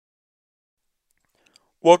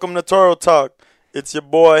Welcome to Toro Talk. It's your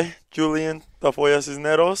boy, Julian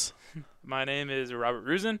Cisneros, My name is Robert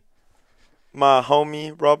Rusin. my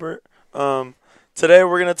homie, Robert. Today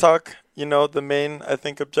we're going to talk, the main, I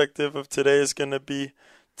think, objective of today is going to be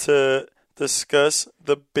to discuss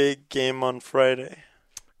the big game on Friday.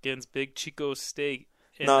 Against Big Chico State.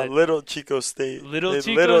 Little Chico State. Little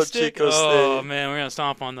Little State? Chico Oh, State. man, we're going to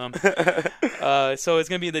stomp on them. So it's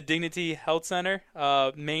going to be the Dignity Health Center,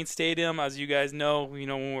 main stadium. As you guys know,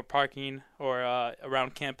 when we're parking or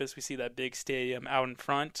around campus, we see that big stadium out in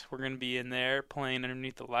front. We're going to be in there playing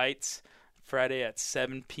underneath the lights Friday at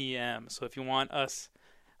 7 p.m. So if you want us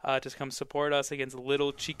to come support us against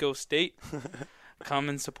Little Chico State, come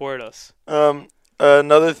and support us.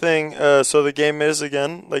 Another thing, so the game is,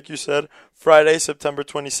 again, like you said, Friday, September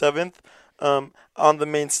 27th, on the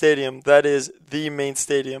main stadium. That is the main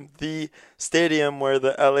stadium. The stadium where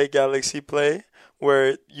the LA Galaxy play,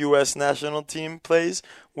 where U.S. national team plays,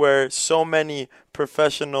 where so many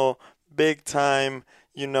professional, big-time,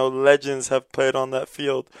 legends have played on that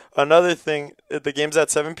field. Another thing, the game's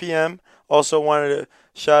at 7 p.m. Also wanted to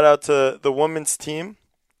shout out to the women's team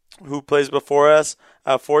who plays before us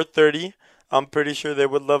at 4:30. I'm pretty sure they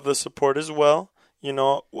would love the support as well.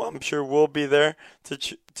 I'm sure we'll be there to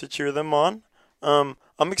cheer them on. I'm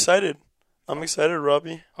excited. I'm excited,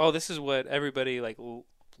 Robbie. Oh, this is what everybody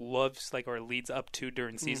loves or leads up to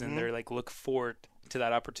during season. Mm-hmm. They're look forward to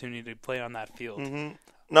that opportunity to play on that field. Mm-hmm.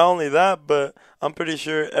 Not only that, but I'm pretty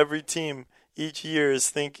sure every team each year is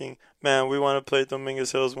thinking, man, we want to play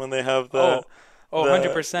Dominguez Hills when they have that.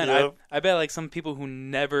 100%. Yep. I bet some people who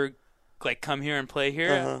never come here and play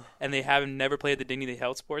here and they haven't never played the Dignity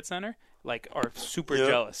Health Sports Center are super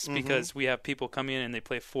jealous because we have people come in and they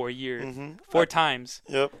play 4 years, 4 times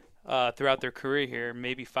throughout their career here,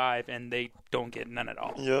 maybe 5, and they don't get none at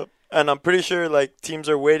all. Yep. And I'm pretty sure teams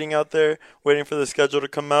are waiting out there, waiting for the schedule to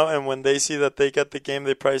come out, and when they see that they get the game,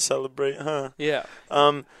 they probably celebrate, huh? Yeah.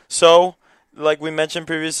 So, like we mentioned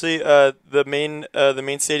previously, the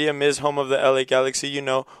main stadium is home of the LA Galaxy,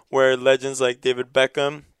 where legends like David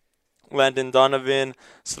Beckham, Landon Donovan,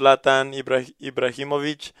 Zlatan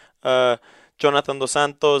Ibrahimovic, Jonathan Dos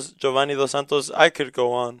Santos, Giovanni Dos Santos. I could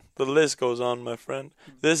go on. The list goes on, my friend.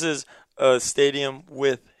 This is a stadium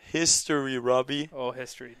with history, Robbie. Oh,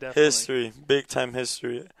 history, definitely. History, big time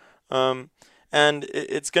history. And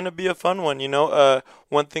it's going to be a fun one,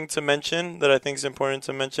 One thing to mention that I think is important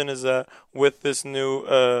to mention is that with this new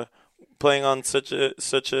playing on such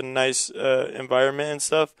a nice environment and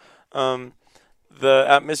stuff, the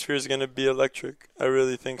atmosphere is going to be electric. I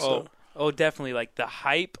really think so. Oh, definitely. The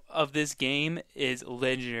hype of this game is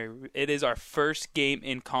legendary. It is our first game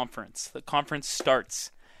in conference. The conference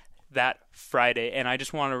starts that Friday, and I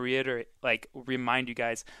just want to reiterate, remind you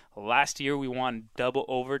guys, last year we won double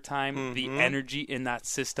overtime. Mm-hmm. The energy in that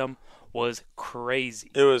system was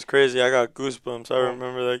crazy. It was crazy. I got goosebumps. I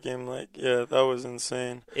remember that game. That was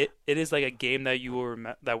insane. It is a game that you will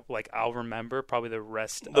I'll remember probably the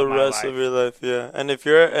rest of your life. Yeah. And if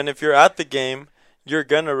you're at the game, you're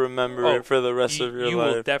gonna remember it for the rest of your life. You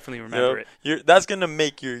will definitely remember it. That's gonna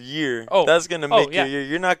make your year. That's gonna make your year.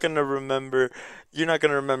 You're not gonna remember your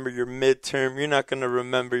midterm. You're not gonna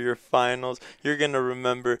remember your finals. You're gonna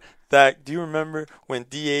remember that. Do you remember when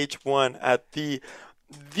DH won at the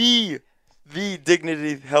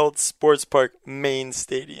Dignity Health Sports Park main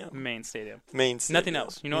stadium? Main stadium. Nothing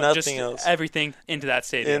else. Nothing else. Everything into that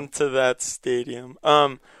stadium.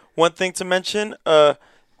 One thing to mention.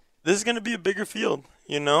 This is going to be a bigger field,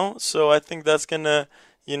 So I think that's going to,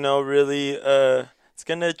 really, it's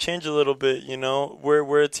going to change a little bit,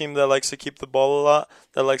 We're a team that likes to keep the ball a lot,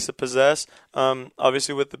 that likes to possess.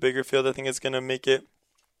 Obviously, with the bigger field, I think it's going to make it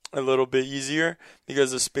a little bit easier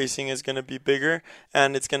because the spacing is going to be bigger,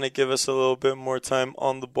 and it's going to give us a little bit more time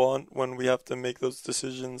on the ball when we have to make those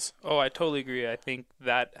decisions. Oh, I totally agree. I think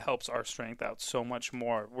that helps our strength out so much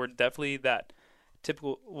more. We're definitely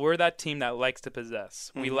we're that team that likes to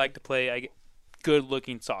possess. We like to play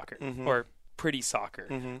good-looking soccer or pretty soccer.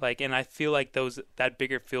 And I feel like that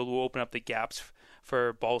bigger field will open up the gaps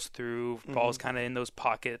for balls through, balls kind of in those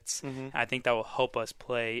pockets. I think that will help us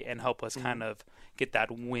play and help us kind of get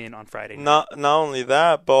that win on Friday night. Not only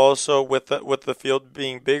that, but also with the field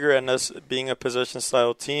being bigger and us being a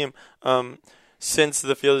possession-style team, since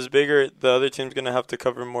the field is bigger, the other team's going to have to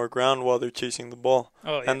cover more ground while they're chasing the ball.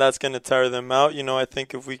 Oh, yeah. And that's going to tire them out. I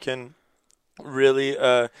think if we can really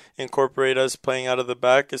incorporate us playing out of the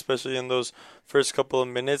back, especially in those first couple of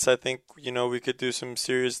minutes, I think, we could do some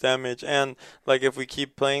serious damage. And, if we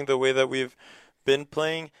keep playing the way that we've been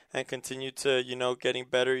playing and continue to, getting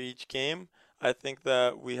better each game, I think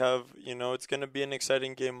that we have, it's going to be an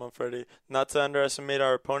exciting game on Friday. Not to underestimate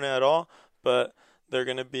our opponent at all, but they're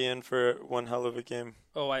going to be in for one hell of a game.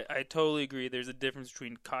 Oh, I totally agree. There's a difference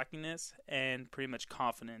between cockiness and pretty much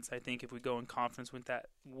confidence. I think if we go in confidence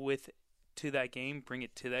to that game, bring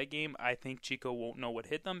it to that game, I think Chico won't know what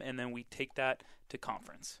hit them, and then we take that to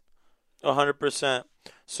conference. 100%.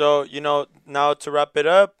 So, now to wrap it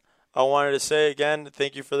up, I wanted to say again,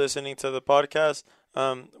 thank you for listening to the podcast.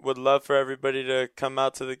 Would love for everybody to come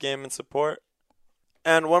out to the game and support.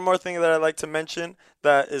 And one more thing that I'd like to mention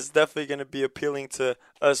that is definitely going to be appealing to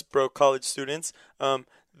us broke college students.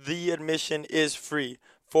 The admission is free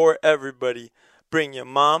for everybody. Bring your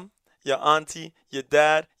mom, your auntie, your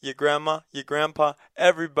dad, your grandma, your grandpa,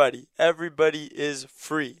 everybody. Everybody is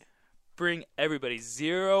free. Bring everybody.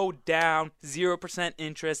 0 down, 0%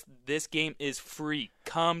 interest. This game is free.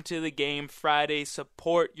 Come to the game Friday.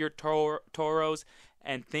 Support your Toros.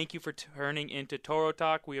 And thank you for turning into Toro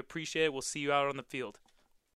Talk. We appreciate it. We'll see you out on the field.